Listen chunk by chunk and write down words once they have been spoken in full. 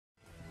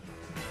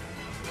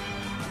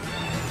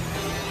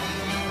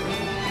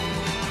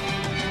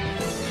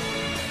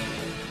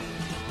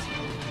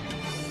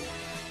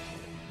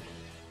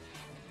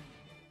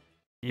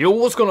Yo,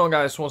 what's going on,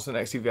 guys? Weston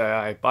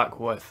XTVII back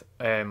with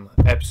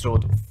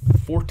episode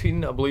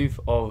 14, I believe,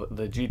 of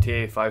the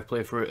GTA 5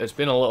 playthrough. It's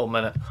been a little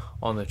minute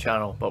on the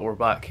channel, but we're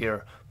back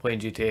here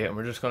playing GTA and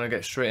we're just going to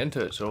get straight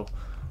into it. So,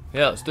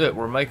 yeah, let's do it.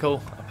 We're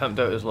Michael. I pimped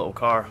out his little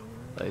car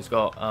that he's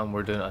got and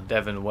we're doing a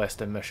Devin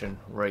Weston mission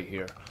right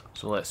here.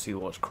 So let's see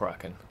what's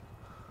cracking.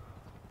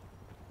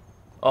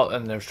 Oh,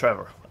 and there's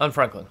Trevor and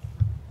Franklin.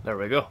 There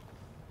we go.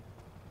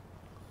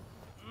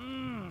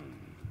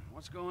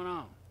 What's going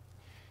on?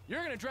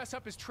 You're gonna dress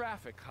up as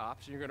traffic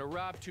cops and you're gonna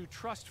rob two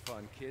trust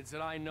fund kids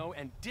that I know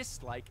and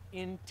dislike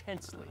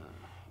intensely.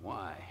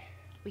 Why?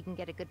 We can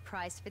get a good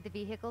price for the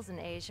vehicles in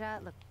Asia.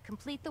 Look,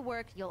 complete the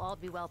work, you'll all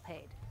be well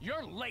paid.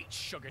 You're late,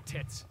 sugar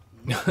tits.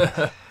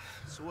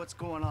 So what's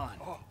going on?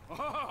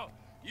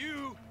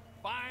 You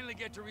finally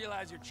get to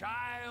realize your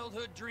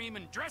childhood dream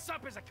and dress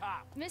up as a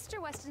cop. Mr.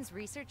 Weston's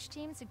research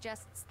team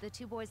suggests the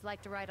two boys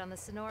like to ride on the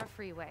Sonora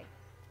Freeway.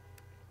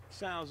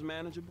 Sounds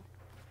manageable.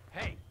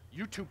 Hey,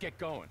 you two get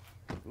going.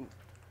 Ooh,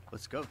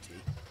 let's go, T.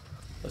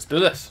 Let's do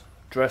this.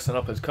 Dressing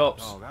up as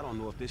cops. Dog, I don't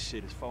know if this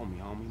shit is for me,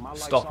 homie. My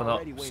life's Stopping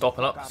already way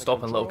stopping the fuck up, out of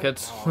stopping little control.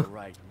 kids. All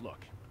right,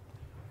 look.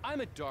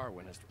 I'm a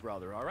Darwinist,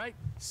 brother, all right?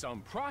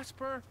 Some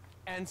prosper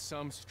and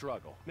some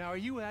struggle. Now, are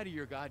you out of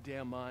your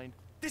goddamn mind?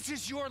 This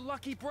is your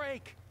lucky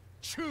break.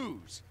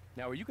 Choose.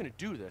 Now, are you gonna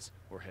do this,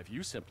 or have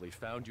you simply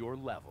found your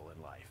level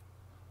in life?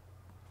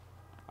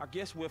 I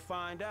guess we'll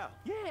find out.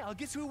 Yeah, I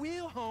guess we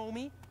will,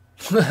 homie.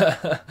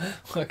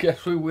 I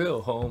guess we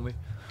will, homie.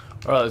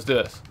 Alright, let's do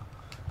this.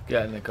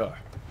 Get in the car.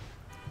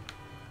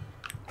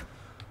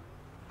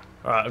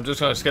 Alright, I'm just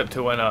going to skip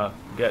to when I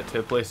get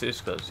to places,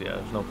 because, yeah,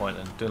 there's no point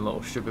in doing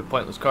little stupid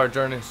pointless car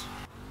journeys.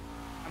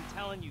 I'm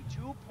telling you,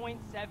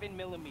 2.7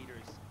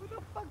 millimeters. Who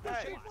the fuck does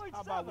Hey, 2.7?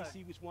 how about we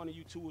see which one of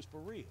you two is for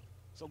real?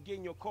 So get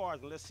in your cars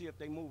and let's see if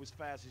they move as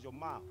fast as your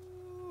mouth.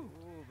 Ooh,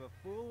 the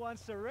fool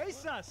wants to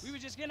race us. We were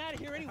just getting out of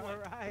here anyway.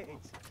 All right.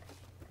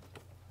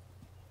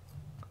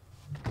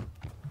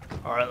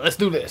 Alright, let's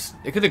do this.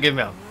 They could have given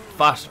me a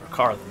faster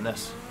car than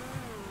this.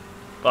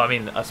 But I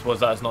mean, I suppose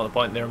that's not the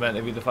point. They're meant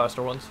to be the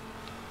faster ones.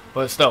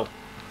 But still,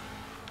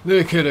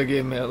 they could have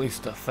given me at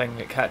least a thing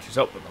that catches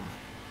up with them.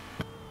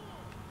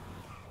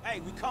 Hey,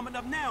 we coming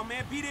up now,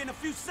 man. Be there in a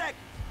few seconds.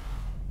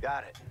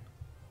 Got it.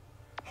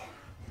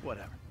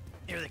 Whatever.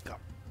 Here they come.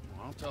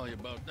 Well, I'll tell you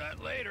about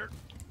that later.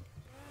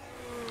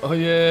 Oh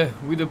yeah,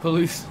 we the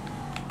police.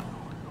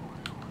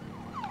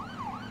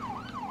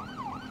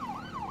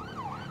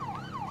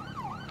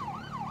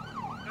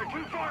 They're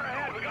too far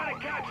ahead. We gotta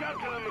catch up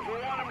to them if we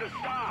want them to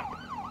stop.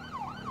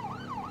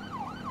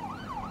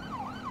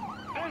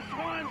 This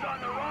one's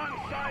on the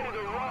wrong side of the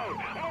road.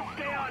 I'll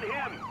stay on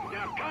him.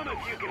 Now come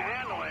if you can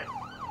handle it.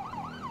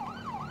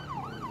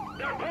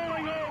 They're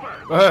pulling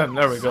over.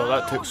 There we go.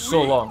 That took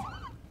so long.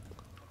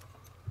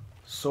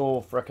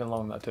 So frickin'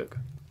 long that took.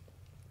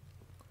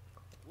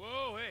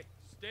 Whoa, hey,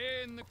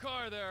 stay in the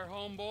car there,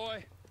 homeboy.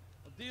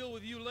 I'll deal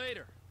with you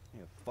later.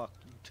 Yeah, fuck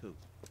you too.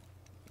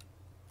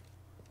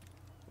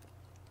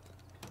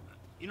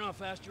 You know how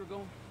fast you were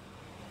going?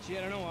 Gee,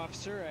 I don't know,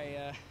 officer.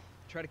 I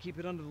try to keep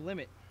it under the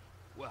limit.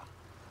 Well,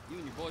 you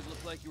and your boys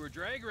look like you were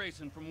drag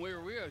racing from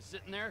where we were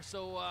sitting there,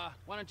 so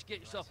why don't you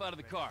get yourself out of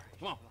the car?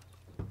 Come on.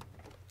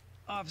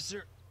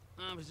 Officer,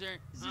 Officer,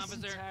 is this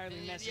entirely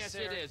Yes,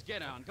 necessary? it is.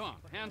 Get on. Come on.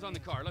 Hands on the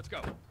car. Let's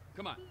go.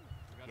 Come on.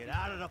 Get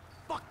out of the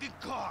fucking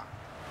car.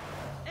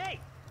 hey,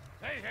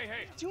 Hey, hey, hey. what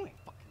are you doing?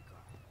 Fucking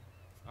car.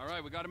 All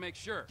right, we got to make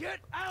sure. Get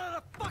out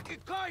of the fucking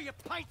car, you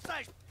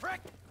pint-sized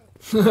prick.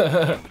 You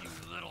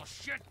little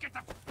shit. Get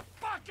the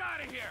fuck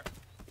out of here.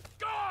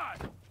 Go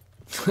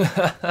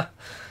on.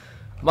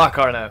 My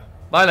car now.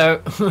 Bye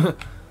now.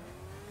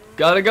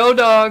 Gotta go,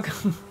 dog.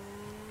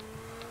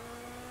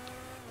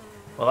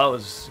 Well, that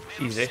was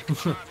easy.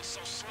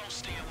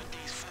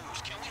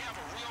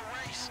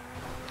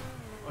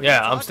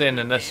 Yeah, I'm staying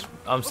in this.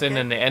 I'm staying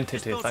in the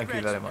entity. Thank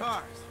you very much.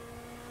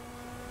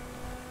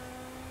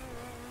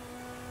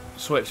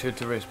 Switch who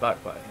to race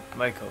back by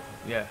Michael.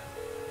 Yeah.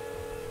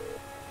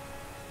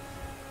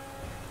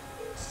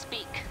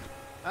 Speak.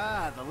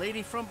 Ah, the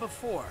lady from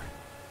before.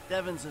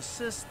 Devin's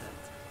assistant.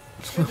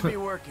 Good to be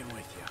working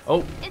with you.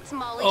 Oh. It's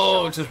Molly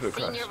Oh, Schultz, just a bit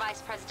Senior crashed.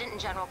 Vice President and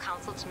General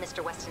Counsel to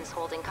Mr. Weston's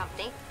holding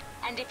company.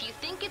 And if you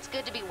think it's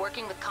good to be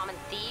working with common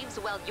thieves,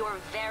 well, you're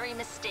very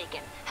mistaken.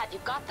 Have you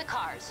got the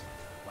cars?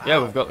 Wow,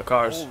 Yeah, we've got the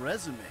cars. Whole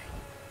resume.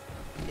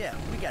 Yeah,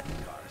 we got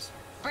the cars.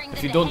 Bring If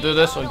them you to don't do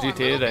this Hazel on or GTA,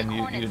 Little then Big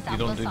you Horn in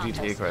don't do South Los GTA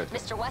Santos. correctly.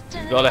 Mr.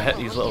 Weston You gotta and I hit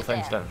will these meet little you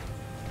things there. down.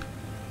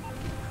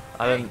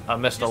 I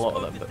missed a lot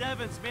of them, but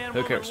Devon's man,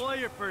 who cares?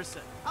 lawyer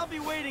person. I'll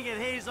be waiting at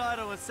Hayes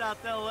Auto in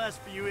South LS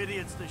for you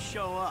idiots to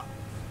show up.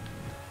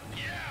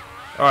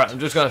 Alright, I'm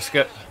just gonna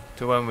skip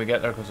to when we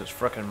get there because it's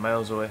frickin'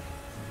 miles away.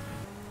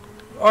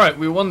 Alright,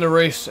 we won the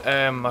race.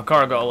 My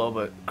car got a little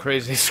bit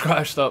crazy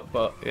scratched up,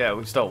 but yeah,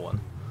 we still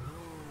won.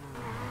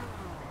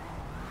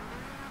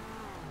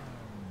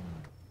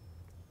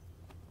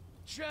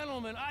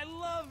 Gentlemen, I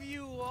love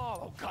you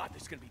all. Oh, God,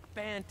 this is going to be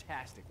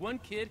fantastic. One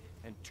kid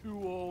and two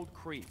old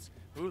creeps.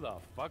 Who the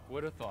fuck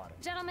would have thought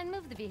it? Gentlemen,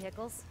 move the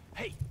vehicles.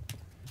 Hey,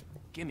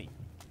 gimme.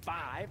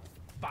 5,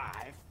 5,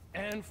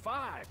 and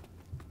 5.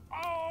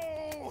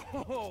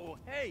 Oh,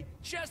 hey,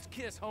 chest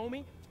kiss,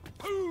 homie.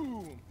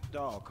 Boom!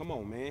 Dog, come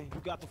on, man.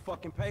 You got the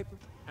fucking paper?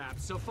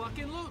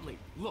 Abso-fucking-lutely.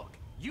 Look,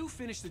 you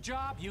finish the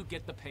job, you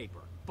get the paper.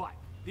 But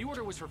the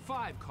order was for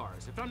 5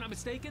 cars. If I'm not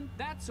mistaken,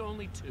 that's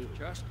only 2.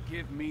 Just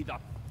give me the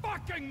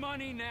fucking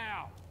money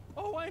now!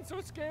 Oh, I'm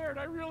so scared.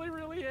 I really,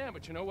 really am.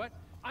 But you know what?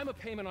 I'm a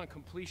payment on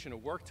completion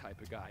of work type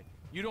of guy.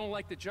 You don't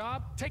like the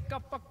job? Take a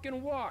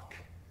fucking walk.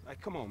 Like,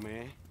 come on,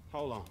 man.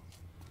 Hold on.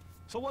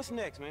 So what's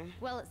next, man?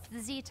 Well, it's the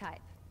Z-type.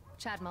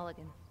 Chad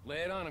Mulligan.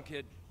 Lay it on him,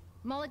 kid.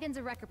 Mulligan's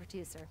a record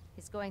producer.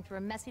 He's going through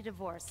a messy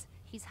divorce.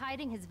 He's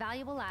hiding his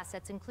valuable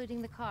assets,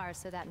 including the car,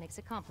 so that makes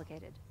it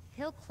complicated.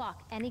 He'll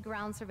clock any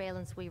ground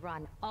surveillance we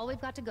run. All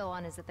we've got to go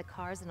on is that the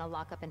car's in a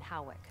lockup in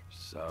Howick.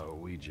 So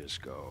we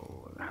just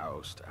go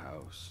house to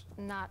house?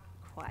 Not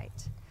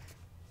quite.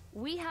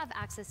 We have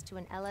access to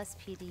an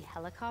LSPD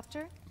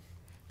helicopter.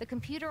 The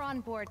computer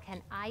on board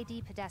can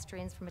ID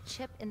pedestrians from a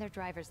chip in their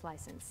driver's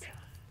license.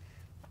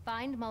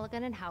 Find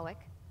Mulligan in Howick,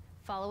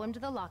 follow him to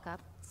the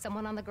lockup,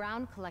 someone on the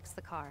ground collects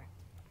the car.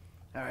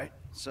 All right,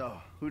 so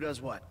who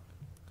does what?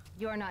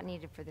 You're not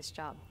needed for this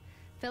job.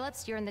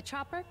 Phillips, you're in the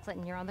chopper,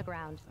 Clinton, you're on the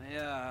ground.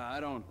 Yeah, I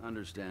don't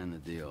understand the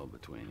deal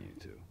between you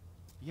two.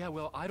 Yeah,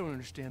 well, I don't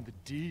understand the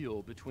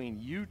deal between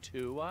you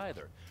two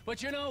either.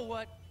 But you know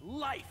what?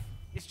 Life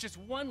is just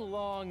one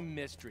long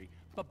mystery.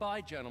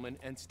 Bye-bye, gentlemen,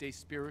 and stay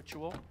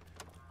spiritual.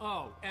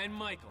 Oh, and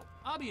Michael,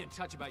 I'll be in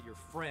touch about your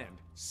friend,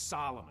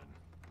 Solomon.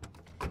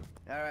 All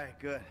right,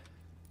 good.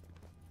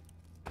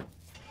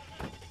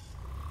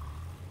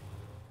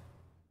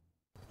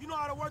 You know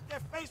how to work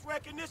that face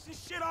recognition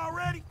shit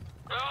already?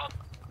 Well,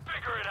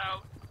 figure it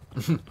out.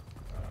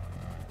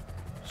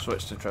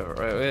 Switch to Trevor.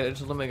 Right, wait,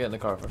 just let me get in the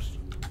car first.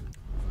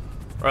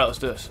 Right, let's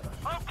do this.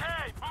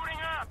 Okay,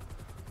 booting up.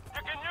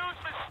 You can use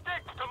the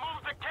sticks to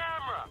move the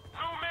camera.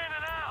 Zoom in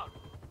and out.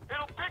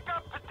 It'll pick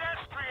up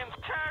pedestrians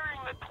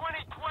carrying the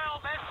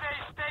 2012 SA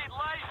state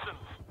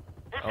license.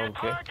 If you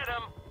Okay. target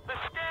them, the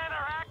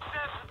scanner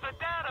accesses the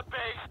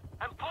database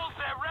and pulls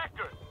their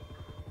record.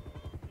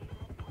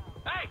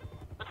 Hey,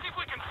 let's see if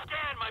we can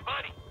scan my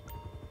buddy.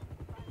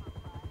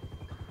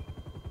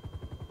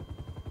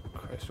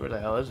 Christ, where the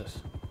hell is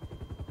this?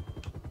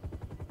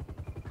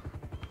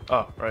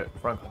 Oh, right,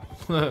 Franklin.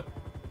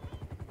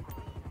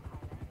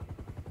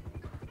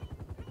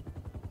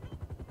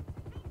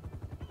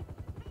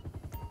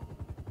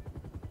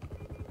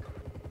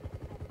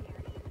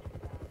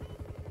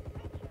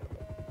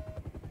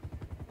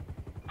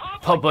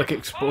 Public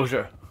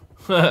exposure.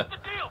 What's the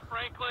deal,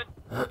 Franklin?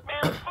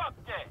 Man, fuck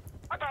that.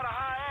 I got a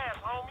high ass,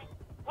 homie.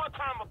 One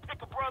time I'll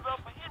pick a brother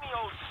up for any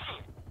old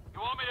shit. You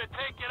want me to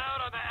take it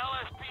out on the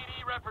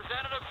LSPD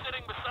representative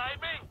sitting beside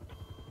me?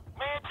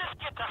 Man, just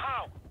get to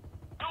Howard.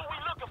 Dude we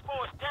looking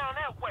for is down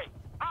that way.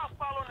 I'll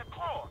follow the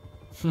car.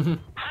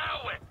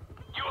 Howard,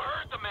 you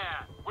heard the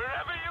man.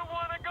 Wherever you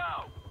want to go.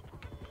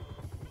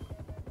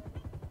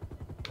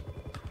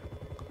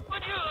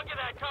 Would you look at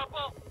that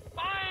couple?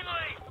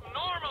 Finally, some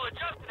normal,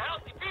 adjusted,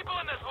 healthy people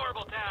in this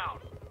horrible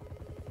town.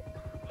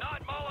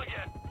 Not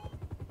Mulligan.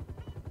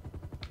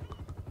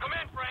 Come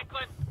in,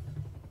 Franklin.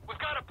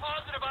 We've got a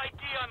positive ID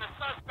on the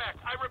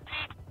suspect. I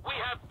repeat, we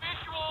have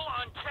visual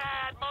on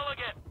Chad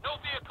Mulligan. No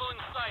vehicle in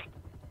sight.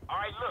 All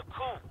right, look,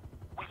 cool.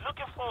 We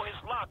looking for his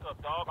lockup,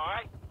 dog, all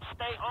right?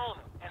 Stay on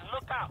him and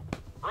look out.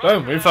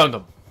 Boom, we found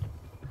him.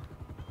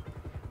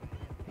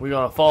 We're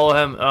gonna follow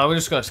him. We're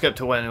just gonna skip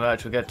to when we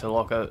actually get to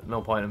lockout.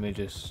 No point in me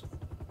just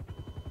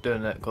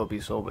doing that copy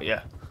so, but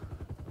yeah.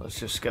 Let's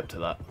just skip to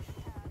that.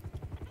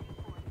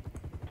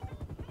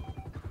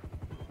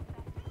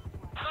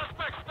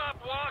 Suspect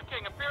stopped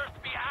walking. Appears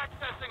to be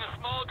accessing a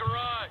small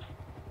garage.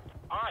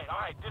 All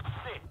right, this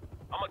is it.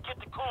 I'm gonna get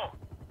the car.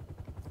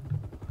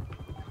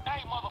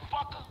 Hey,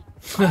 motherfucker.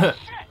 Oh,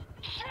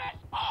 shit.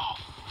 Oh,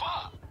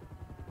 fuck.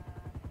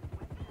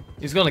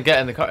 He's gonna get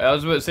in the car. I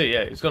was about to say,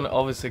 yeah, he's gonna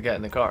obviously get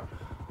in the car.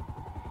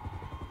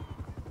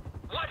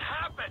 What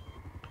happened?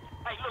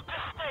 Hey, look,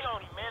 just stay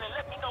on him, man, and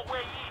let me know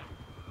where he is.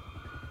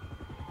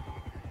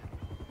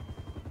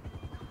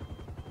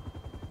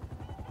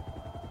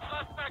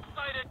 Suspect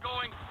sighted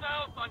going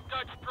south on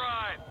Dutch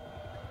Drive.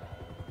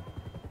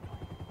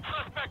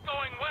 Suspect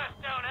going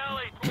west down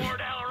alley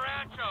toward El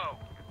Rancho.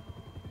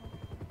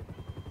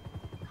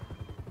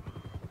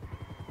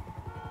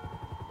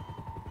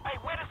 Hey,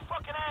 where this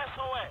fucking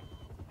asshole at?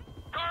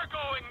 Car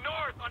going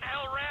north on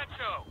El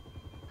Rancho.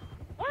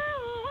 Woo,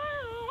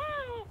 woo,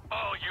 woo.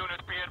 All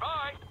units be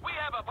advised, we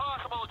have a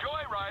possible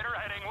joyrider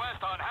heading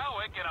west on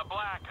Howick in a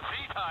black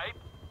Z-type.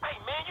 Hey,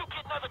 man, you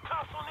getting other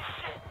cops on this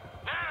shit?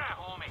 Nah,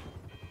 homie.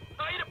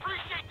 So you'd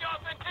appreciate the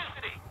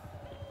authenticity.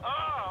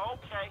 Oh,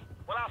 okay.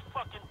 Well, I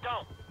fucking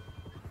don't.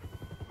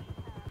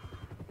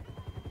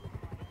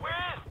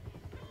 Where is it?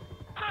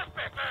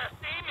 Suspect last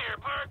seen near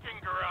parking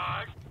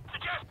garage.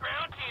 Suggest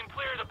ground team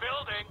clear the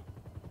building.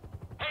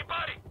 Hey,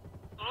 buddy,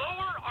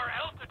 lower our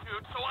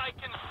altitude so I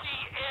can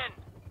see in.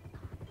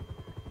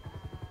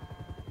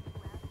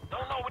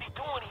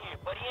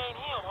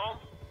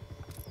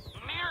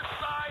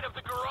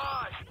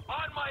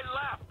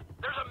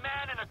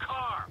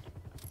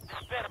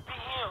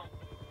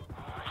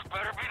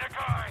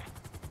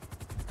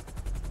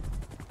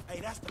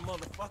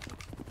 motherfucker.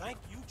 Thank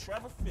you,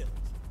 Trevor Phillips.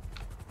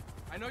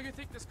 I know you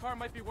think this car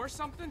might be worth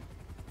something.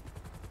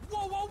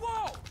 Whoa, whoa,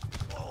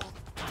 whoa!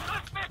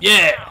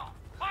 Yeah!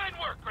 Fine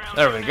work, ground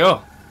There we unit.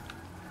 go.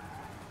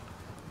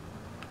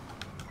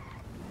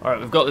 Alright,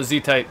 we've got the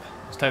Z-type.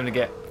 It's time to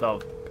get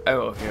the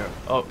out of here.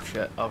 Oh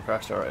shit, I've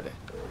crashed already.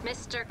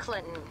 Mr.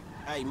 Clinton.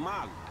 Hey,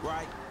 Molly,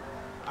 right?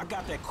 I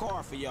got that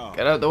car for y'all.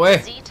 Get out the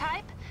way.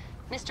 Z-type?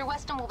 Mr.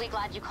 Weston will be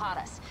glad you caught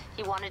us.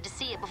 He wanted to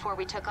see it before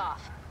we took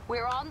off.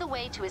 We're on the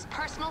way to his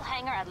personal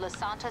hangar at Los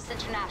Santos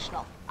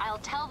International. I'll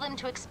tell them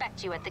to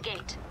expect you at the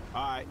gate.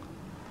 All right.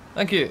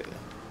 Thank you. Hey,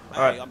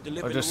 Alright, I'm I'll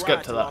delivering just the skip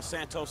ride to Los that.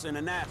 Santos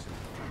International.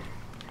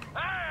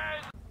 Hey!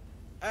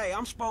 Hey,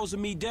 I'm supposed to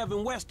meet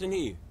Devin Weston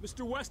here.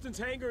 Mr. Weston's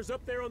hangar is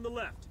up there on the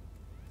left.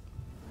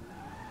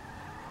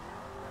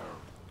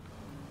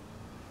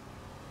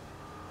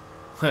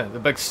 The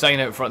big sign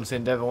out front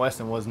saying Devin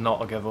Weston was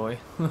not a giveaway.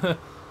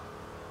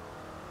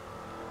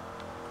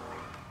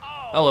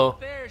 Hello.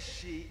 There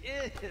she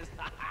is.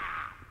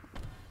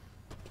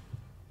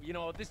 You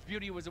know, if this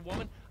beauty was a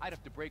woman, I'd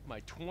have to break my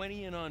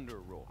 20 and under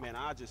rule. Man,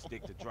 I'll just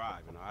stick to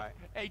driving, all right?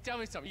 Hey, tell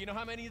me something. You know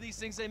how many of these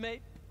things they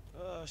made?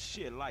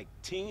 Shit, like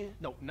 10?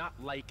 No, not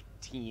like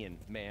 10,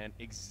 man.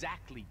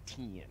 Exactly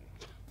 10.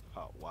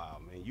 Oh, wow,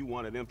 man. You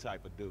one of them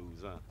type of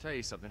dudes, huh? Tell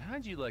you something.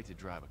 How'd you like to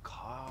drive a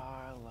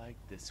car like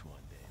this one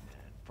day,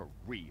 man? For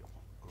real.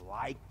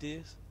 Like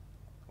this?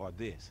 Or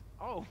this?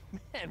 Oh,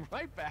 man,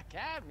 right back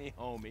at me,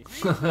 homie.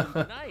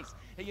 Really nice.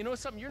 Hey, you know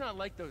something? You're not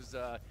like those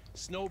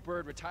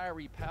snowbird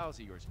retiree pals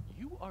of yours.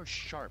 You are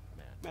sharp,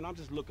 man. Man, I'm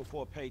just looking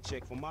for a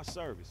paycheck for my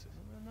services.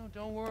 No,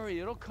 don't worry.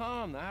 It'll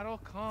come. That'll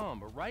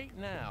come. But right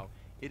now,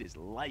 it is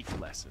life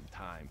lesson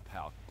time,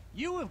 pal.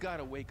 You have got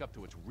to wake up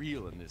to what's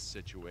real in this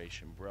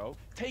situation, bro.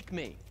 Take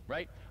me,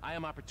 right? I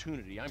am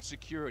opportunity. I'm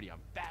security. I'm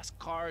fast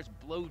cars,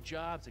 blow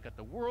jobs. I got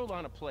the world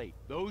on a plate.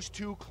 Those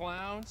two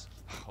clowns,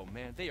 oh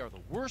man, they are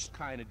the worst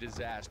kind of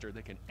disaster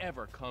that can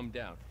ever come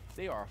down.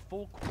 They are a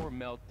full core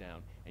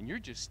meltdown, and you're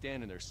just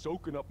standing there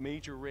soaking up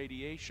major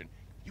radiation.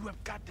 You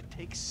have got to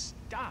take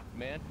stock,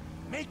 man.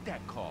 Make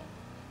that call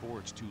before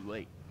it's too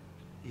late.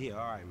 Yeah,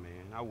 all right,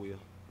 man. I will.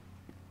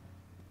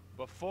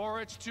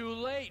 Before it's too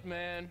late,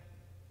 man.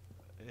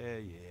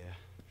 Yeah.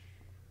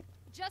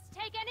 Just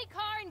take any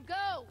car and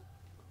go.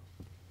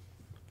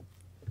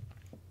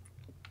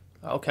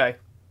 Okay.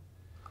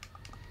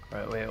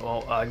 Right, wait,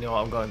 well, I know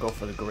I'm gonna go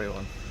for the grey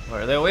one.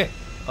 Where are they away?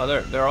 Oh,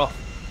 they're off.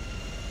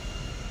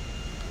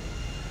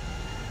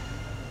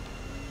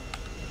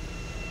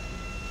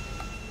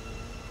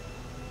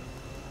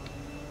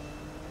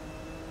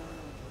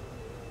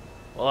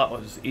 Well, that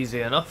was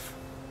easy enough.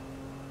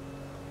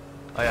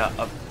 Oh yeah,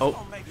 oh.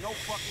 Don't make no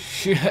fucking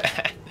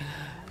Shit.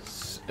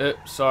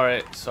 Oops,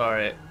 sorry.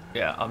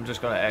 Yeah, I'm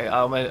just gonna.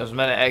 I was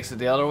meant to exit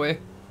the other way.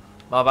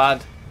 My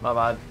bad.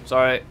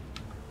 Sorry.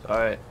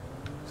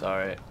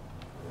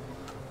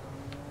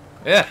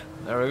 Yeah,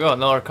 there we go.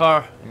 Another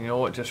car. And you know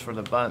what? Just for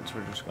the bants,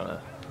 we're just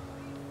gonna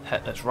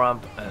hit this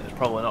ramp, and it's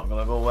probably not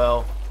gonna go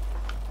well.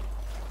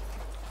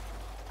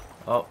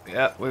 Oh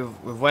yeah,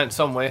 we've went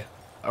some way.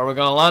 Are we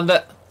gonna land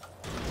it?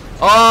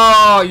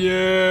 Oh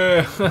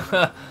yeah.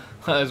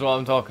 That is what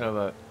I'm talking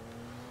about.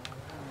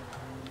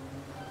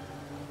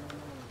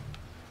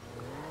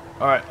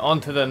 Alright, on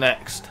to the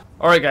next.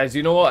 Alright guys,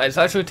 you know what? It's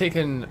actually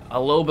taken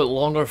a little bit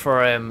longer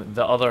for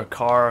the other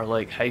car,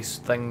 like, heist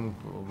thing,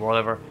 or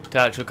whatever, to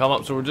actually come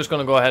up. So we're just going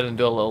to go ahead and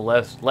do a little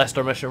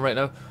Lester mission right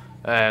now.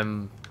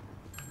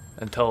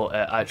 Until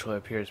it actually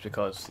appears,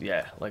 because,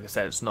 yeah, like I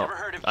said, it's not Ever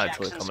heard of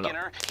actually Jackson coming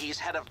Skinner? up. He's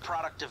head of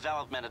product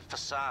development at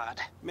Facade.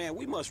 Man,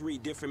 we must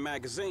read different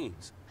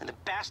magazines. And the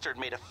bastard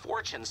made a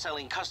fortune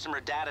selling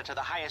customer data to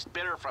the highest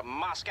bidder from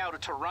Moscow to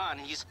Tehran.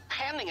 He's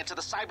handing it to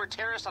the cyber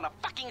terrorists on a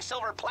fucking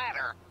silver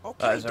platter. Okay,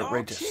 That is dog,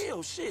 outrageous.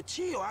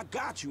 chill. I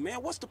got you,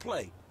 man. What's the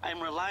play?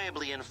 I'm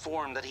reliably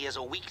informed that he has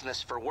a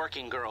weakness for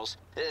working girls.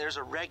 There's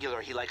a regular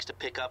he likes to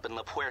pick up in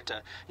La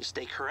Puerta. You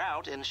stake her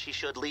out, and she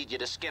should lead you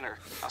to Skinner.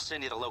 I'll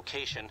send you the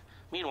location.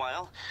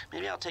 Meanwhile,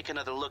 maybe I'll take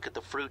another look at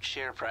the fruit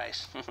share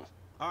price.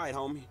 All right,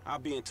 homie. I'll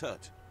be in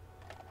touch.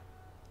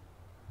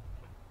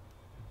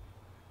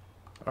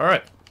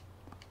 Alright.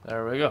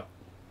 There we go.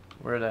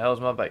 Where the hell's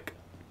my bike?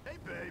 Hey,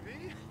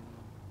 baby.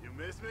 You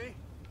miss me?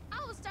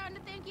 I was starting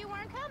to think you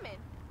weren't coming.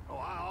 Oh,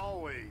 I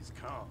always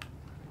come.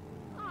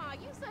 Aw,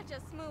 you such a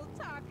smooth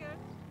talker.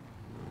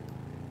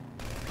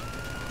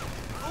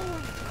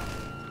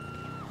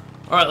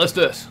 Alright, let's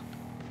do this.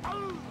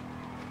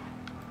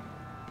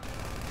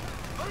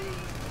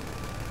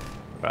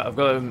 Right, I've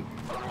got to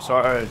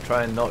sort of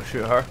try and not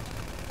shoot her.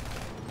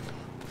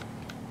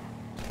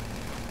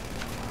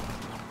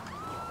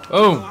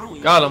 Oh,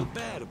 got him.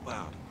 Bad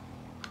about it.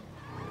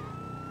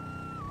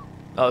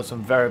 That was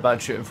some very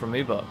bad shooting from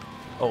me, but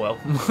oh well.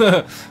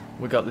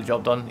 We got the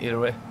job done either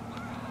way.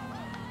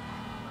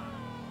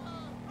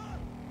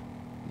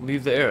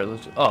 Leave the air.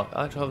 Oh,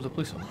 I actually have the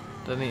police on.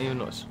 Didn't even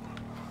notice.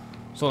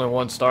 It's only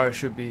 1 star. It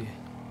should be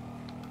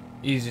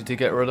easy to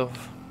get rid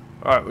of.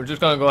 Alright, we're just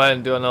going to go ahead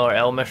and do another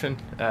L mission.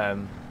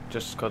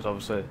 Just because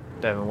obviously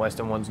Devin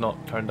Weston one's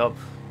not turned up.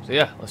 So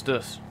yeah, let's do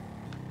this.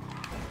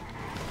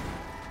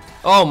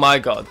 Oh my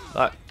god,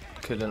 that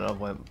couldn't have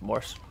went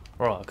worse.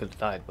 Well, I could have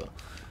died, but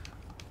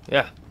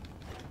yeah.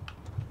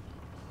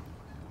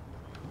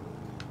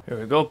 Here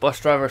we go, bus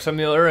driver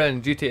simulator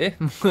in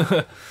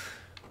GTA.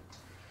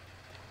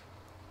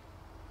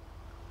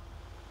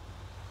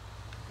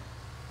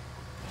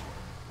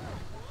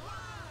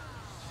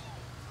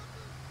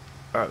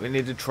 Alright, we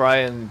need to try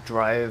and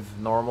drive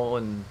normal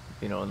and,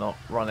 you know, not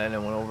run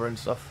anyone over and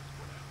stuff.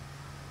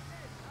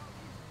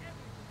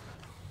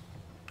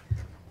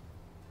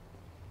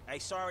 Hey,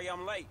 sorry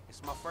I'm late.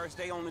 It's my first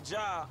day on the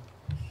job.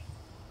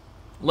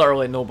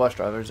 Literally no bus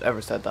driver's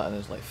ever said that in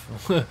his life.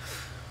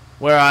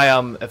 Where I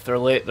am, if they're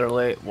late,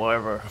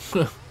 whatever.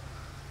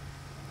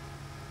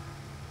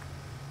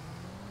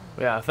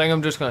 Yeah, I think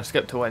I'm just gonna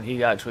skip to when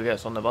he actually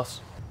gets on the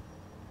bus.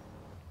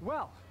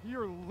 Well,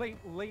 you're late.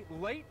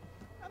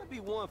 That'll be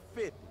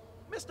 150.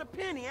 Mr.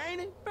 Penny,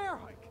 ain't it? Bear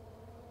hike.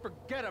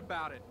 Forget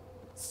about it.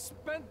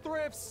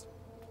 Spendthrifts.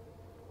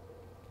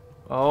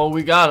 Oh,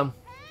 we got him.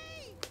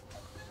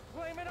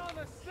 Blame it on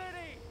the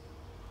city.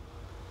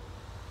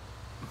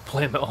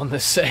 Blame it on the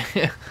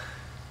city.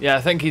 Yeah,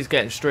 I think he's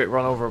getting straight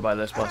run over by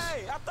this bus.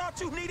 Hey, I thought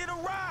you needed a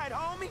ride,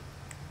 homie.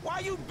 Why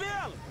you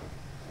bailing?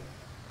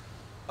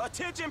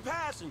 Attention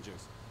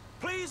passengers.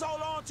 Please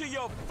hold on to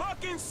your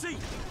fucking seat.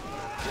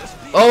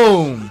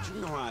 Oh!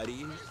 You know how it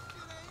is.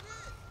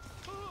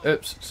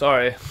 Oops,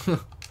 sorry.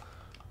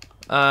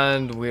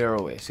 And we're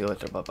away. See you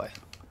later. Bye bye.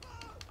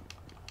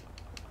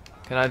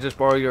 Can I just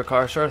borrow your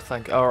car, sir?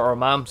 Thank you. Or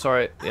ma'am,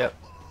 sorry. Yep.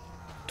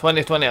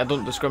 2020, I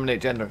don't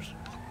discriminate genders.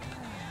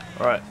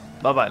 Alright.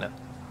 Bye bye now.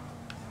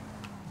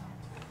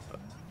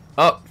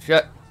 Oh,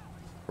 shit.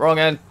 Wrong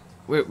end.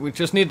 We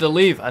just need to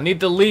leave. I need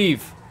to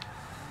leave.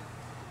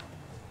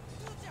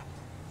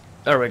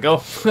 There we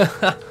go.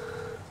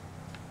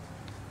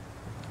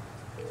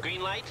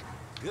 Green light?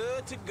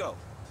 Good to go.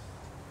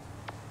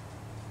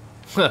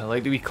 I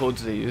like the wee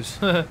codes they use.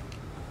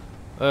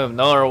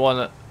 Another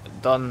one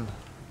done.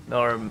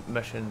 Another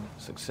mission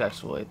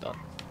successfully done.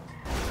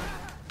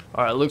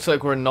 Alright, looks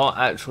like we're not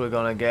actually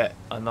gonna get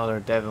another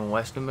Devin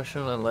Weston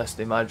mission unless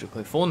they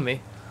magically phone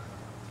me.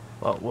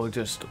 But we'll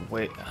just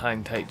wait,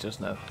 hang tight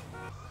just now.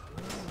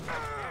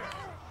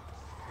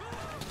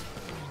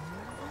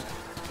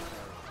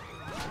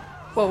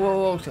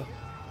 Whoa.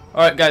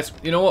 Alright guys,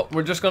 you know what?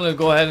 We're just gonna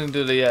go ahead and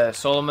do the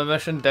Solomon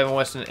mission. Devin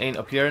Weston ain't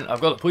appearing.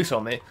 I've got the police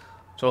on me.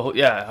 So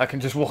yeah, I can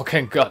just walk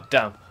in,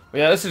 goddamn. But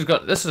yeah, this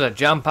is a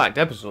jam-packed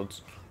episode.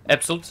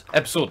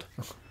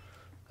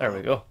 There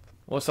we go.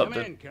 What's up,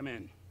 dude? Come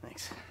in.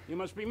 Thanks. You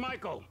must be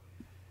Michael.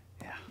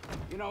 Yeah.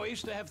 You know, I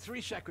used to have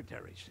 3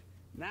 secretaries.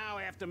 Now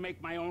I have to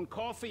make my own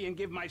coffee and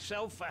give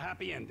myself a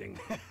happy ending.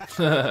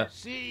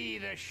 See,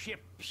 the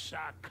ships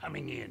are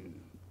coming in,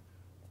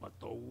 but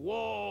the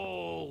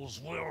walls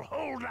will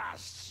hold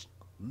us.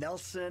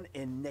 Nelson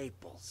in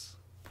Naples.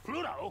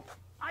 Pluto?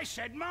 I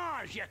said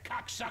Mars, you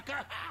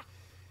cocksucker.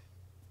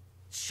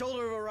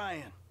 Shoulder of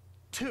Orion.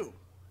 2.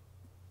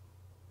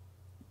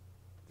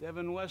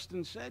 Devin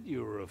Weston said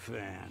you were a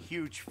fan.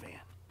 Huge fan.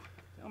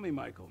 Tell me,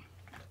 Michael,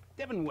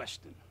 Devin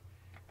Weston,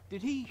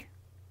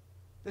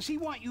 does he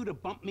want you to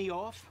bump me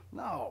off?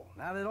 No,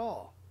 not at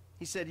all.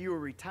 He said you were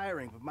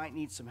retiring but might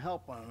need some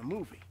help on a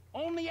movie.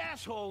 Only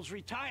assholes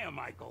retire,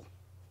 Michael.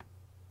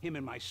 Him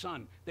and my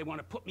son, they want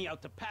to put me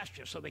out to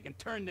pasture so they can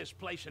turn this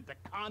place into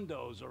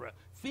condos or a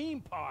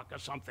theme park or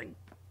something.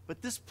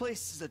 But this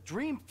place is a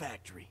dream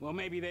factory. Well,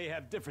 maybe they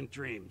have different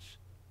dreams.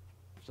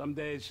 Some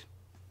days,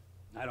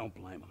 I don't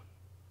blame them.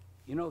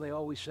 You know, they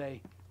always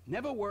say,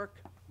 never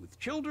work with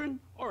children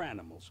or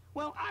animals.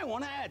 Well, I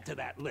want to add to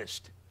that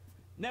list.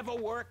 Never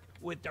work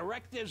with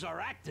directors or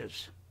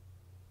actors.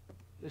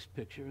 This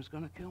picture is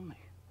gonna kill me.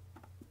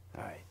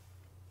 All right.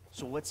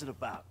 So what's it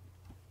about?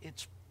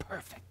 It's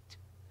perfect.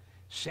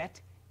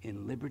 Set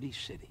in Liberty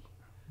City.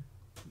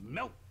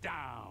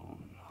 Meltdown.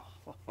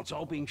 It's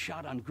all being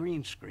shot on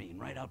green screen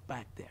right out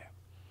back there.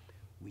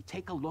 We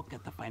take a look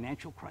at the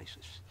financial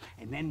crisis,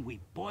 and then we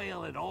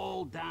boil it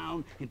all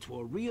down into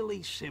a really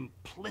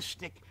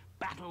simplistic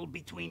battle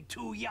between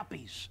 2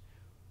 yuppies.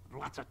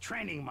 Lots of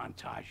training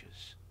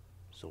montages.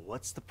 So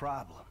what's the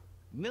problem?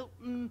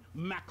 Milton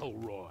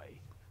McElroy.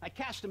 I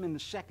cast him in the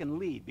second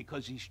lead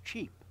because he's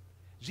cheap.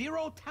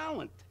 0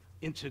 talent,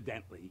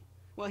 incidentally.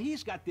 Well,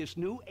 he's got this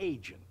new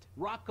agent,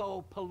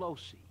 Rocco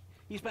Pelosi.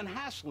 He's been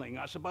hassling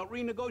us about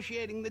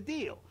renegotiating the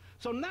deal.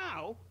 So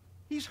now,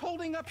 he's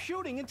holding up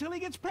shooting until he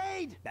gets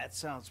paid. That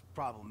sounds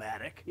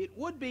problematic. It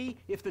would be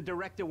if the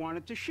director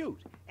wanted to shoot.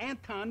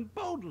 Anton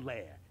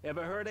Baudelaire.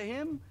 Ever heard of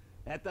him?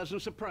 That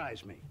doesn't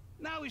surprise me.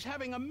 Now he's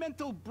having a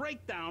mental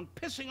breakdown,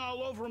 pissing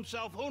all over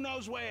himself who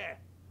knows where.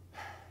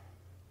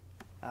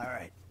 All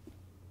right.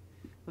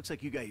 Looks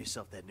like you got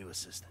yourself that new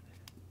assistant.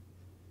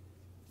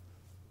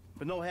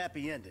 But no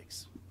happy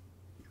endings.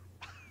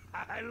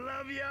 I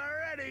love you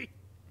already.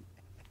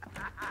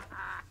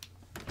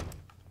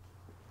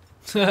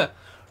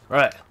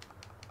 Right.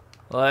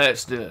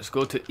 Let's do this.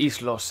 Go to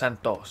East Los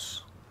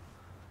Santos.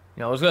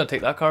 Yeah, I was going to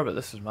take that car, but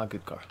this is my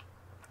good car.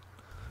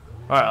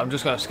 Alright, I'm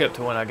just going to skip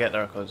to when I get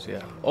there, because,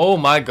 yeah. Oh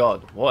my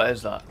god, what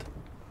is that?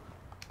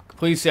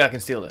 Please say I can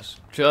steal this.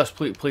 Just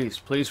please, please,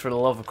 please, for the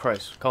love of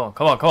Christ. Come on,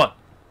 come on, come on.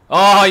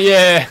 Oh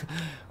yeah!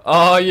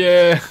 Oh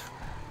yeah!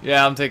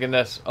 Yeah, I'm taking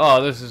this.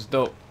 Oh, this is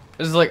dope.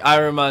 This is like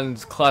Iron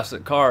Man's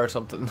classic car or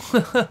something.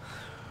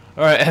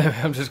 Alright, anyway,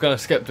 I'm just gonna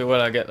skip to when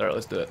I get there.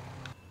 Let's do it.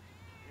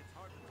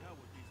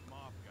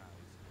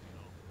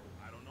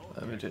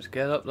 Let me just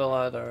get up the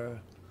ladder.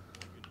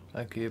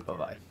 Thank you, bye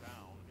bye.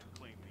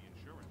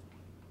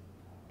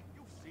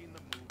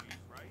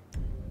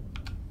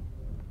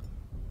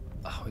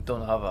 Oh, we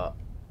don't have a...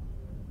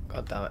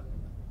 God damn it.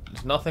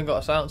 There's nothing got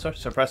a silencer?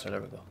 Suppressor, there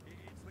we go.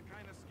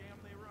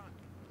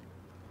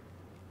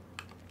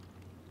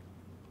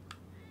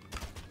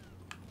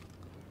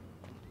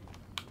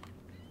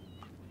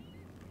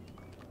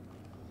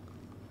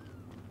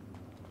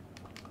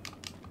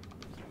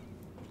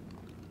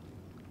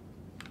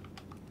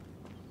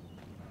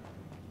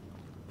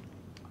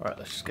 Alright,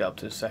 let's just get up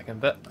to the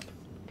second bit.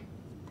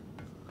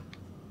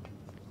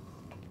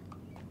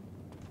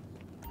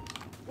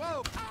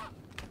 Whoa!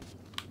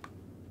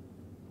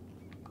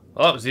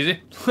 Oh, that was easy.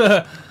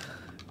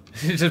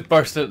 He just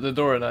burst out the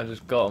door and I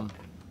just got him.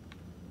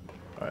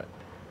 Alright.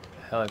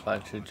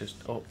 Helipad should just...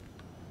 Oh.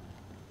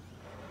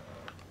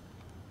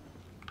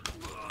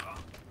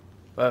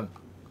 Boom.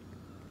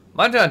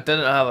 Imagine I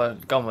didn't have a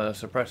gun with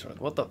a suppressor.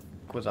 What the f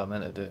was I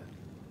meant to do?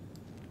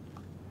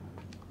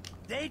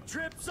 Day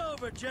trip's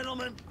over,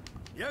 gentlemen.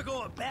 You're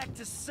going back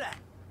to set.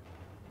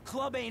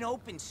 Club ain't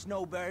open,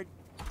 Snowbird.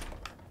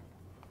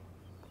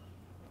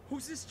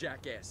 Who's this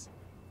jackass?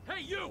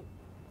 Hey, you!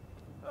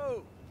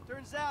 Oh,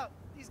 turns out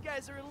these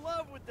guys are in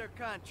love with their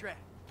contract.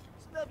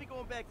 So they'll be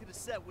going back to the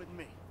set with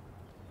me.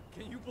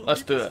 Can you believe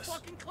Let's do this.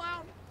 fucking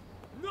clown?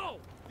 No!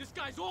 This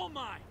guy's all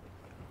mine!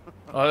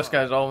 Oh, this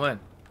guy's all in.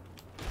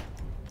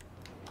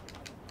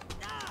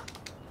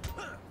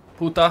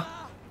 Puta.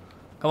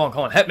 Come on,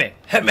 come on, hit me!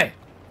 Hit me!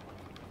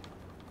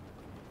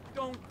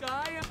 Don't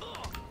die!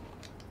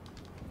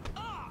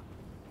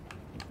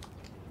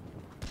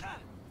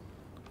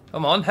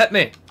 Come on, hit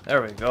me!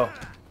 There we go.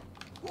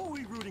 Who are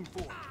we rooting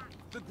for?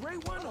 The gray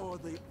one or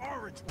the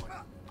orange one?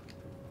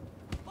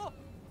 Oh.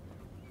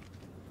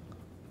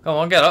 Come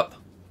on, get up.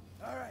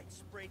 Alright,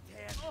 spray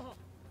tan.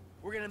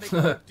 We're gonna make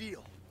a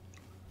deal.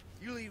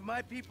 You leave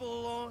my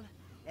people alone,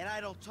 and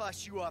I don't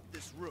toss you off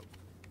this roof.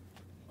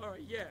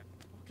 Alright, yeah.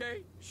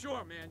 Okay?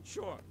 Sure, man,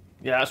 sure.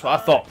 Yeah, that's what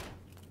I thought.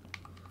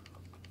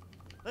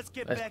 Let's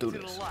get Let's back do to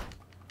this. the lot.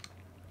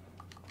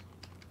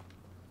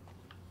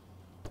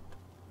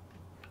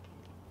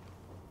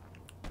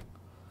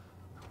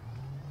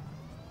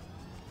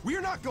 We're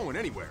not going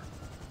anywhere.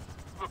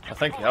 Look, I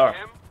think can you are.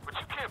 bully him, but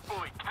you can't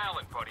bully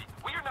talent, buddy.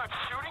 We are not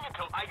shooting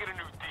until I get a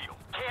new deal.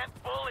 Can't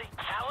bully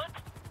talent?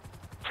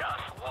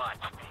 Just watch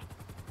me.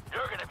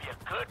 You're gonna be a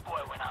good boy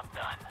when I'm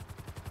done.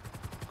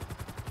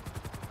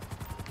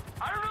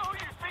 I don't know who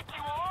you think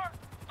you are.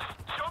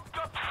 Just jumped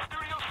up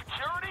studio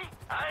security?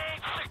 I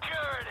ain't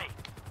security.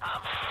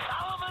 I'm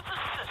Solomon's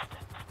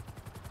assistant.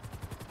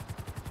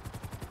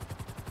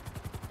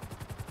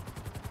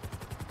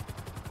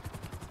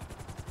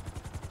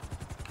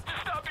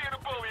 Just stop being a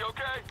bully,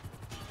 okay?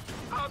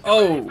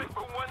 I'll do anything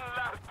for one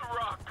last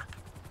rock.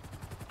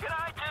 Can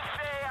I just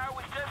say I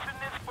was just in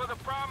this for the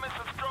promise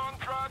of strong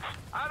trucks?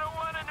 I don't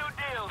want a new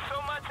deal.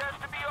 So much has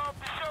to be off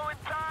the show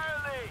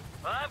entirely.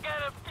 Well, I've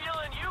got a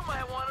feeling you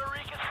might want to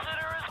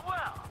reconsider as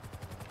well.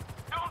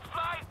 Don't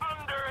fly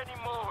under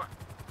anymore.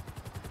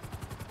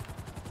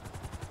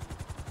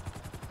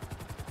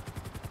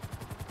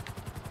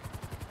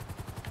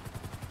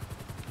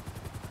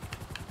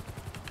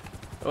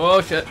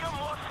 Oh shit.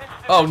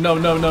 Oh no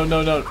no no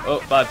no no.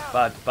 Oh bad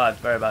bad bad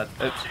very bad.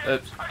 Oops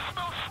oops. I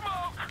smell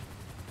smoke.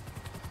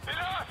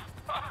 Enough.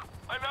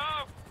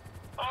 Enough.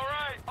 All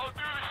right, I'll do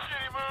the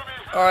shitty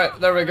movie. All right,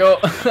 there we go.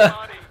 I'll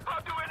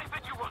do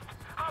anything you want.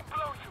 I'll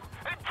blow you.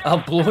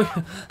 I'll blow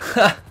you.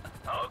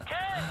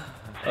 Okay.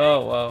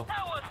 Oh wow.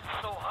 That wasn't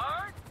so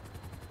hard.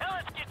 Now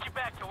let's get you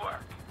back to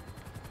work.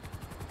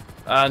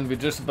 And we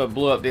just about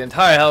blew up the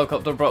entire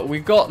helicopter, but we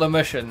got the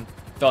mission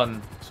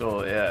done.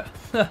 So yeah.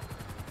 Came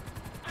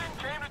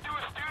to do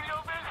a studio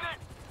visit.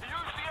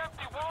 Use the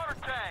empty water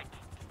tank.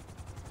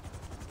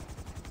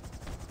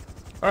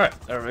 All right,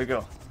 there we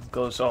go.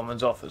 Go to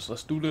Solomon's office.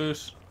 Let's do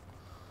this.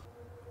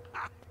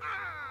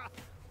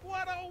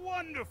 What a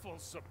wonderful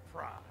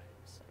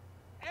surprise.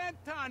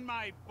 Anton,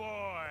 my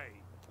boy.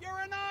 You're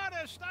an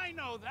artist, I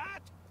know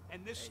that.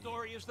 And this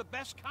story is the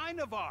best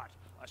kind of art.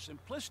 A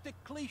simplistic,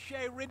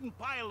 cliche-ridden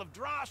pile of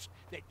dross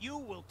that you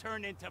will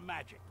turn into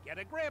magic. Get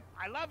a grip.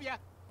 I love ya.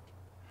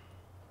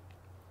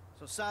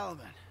 So,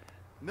 Solomon,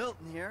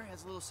 Milton here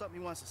has a little something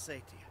he wants to say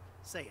to you.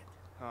 Say it.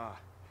 I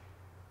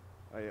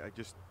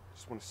just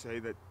want to say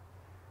that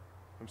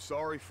I'm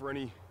sorry for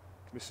any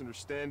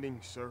misunderstanding,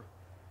 sir.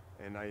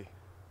 And I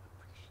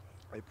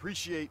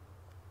appreciate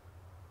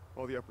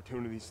all the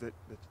opportunities that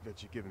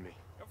you've given me.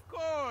 Of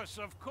course,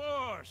 of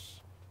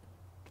course.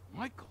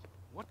 Michael,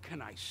 what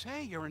can I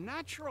say? You're a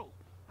natural.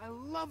 I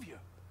love you.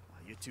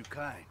 You're too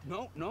kind.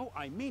 No,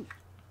 I mean it.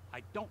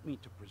 I don't mean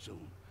to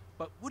presume.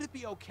 But would it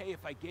be okay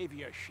if I gave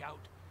you a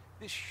shout?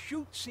 This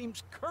shoot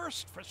seems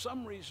cursed for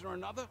some reason or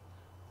another.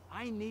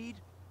 I need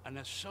an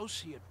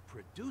associate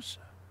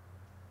producer.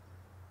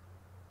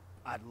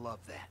 I'd love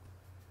that.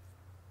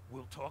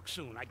 We'll talk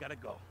soon. I gotta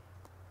go.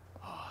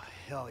 Oh,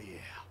 hell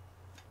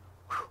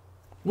yeah.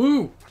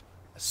 Woo!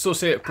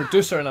 Associate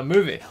producer in a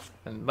movie,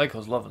 and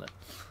Michael's loving it.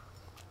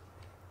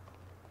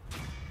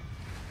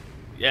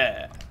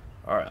 Yeah.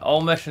 Alright,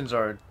 all missions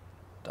are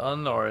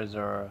done, or is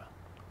there...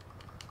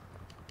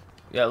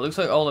 Yeah, it looks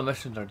like all the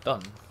missions are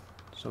done.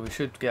 So we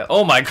should get...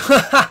 Oh my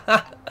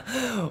god!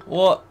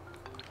 What?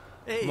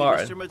 Hey,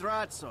 Martin. Mr.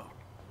 Madrazo.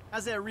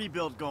 How's that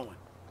rebuild going?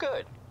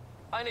 Good.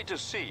 I need to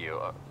see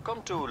you.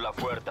 Come to La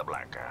Puerta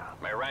Blanca,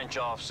 my ranch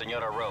off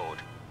Senora Road,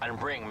 and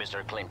bring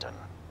Mr. Clinton.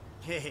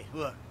 Hey,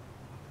 look.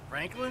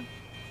 Franklin?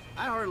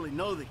 I hardly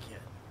know the kid.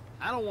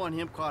 I don't want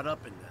him caught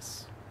up in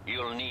this.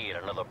 You'll need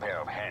another pair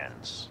of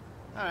hands.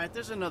 Alright,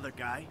 there's another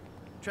guy.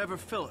 Trevor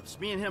Phillips.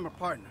 Me and him are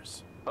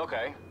partners.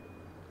 Okay.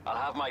 I'll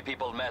have my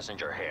people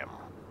messenger him.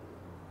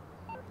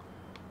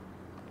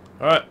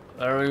 Alright,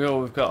 there we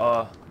go. We've got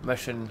a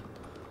mission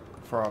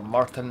for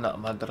Martin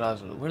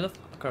Madrazo. Where the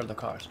fuck are the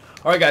cars?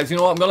 Alright guys, you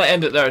know what? I'm going to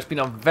end it there. It's been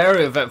a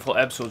very eventful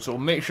episode, so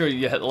make sure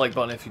you hit the like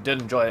button if you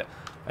did enjoy it.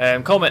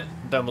 Comment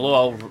down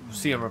below. I'll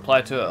see and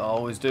reply to it. I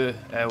always do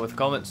with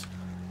comments.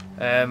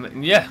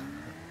 And yeah,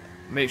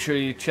 make sure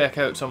you check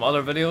out some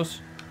other videos,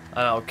 and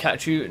I'll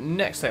catch you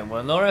next time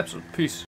with another episode. Peace.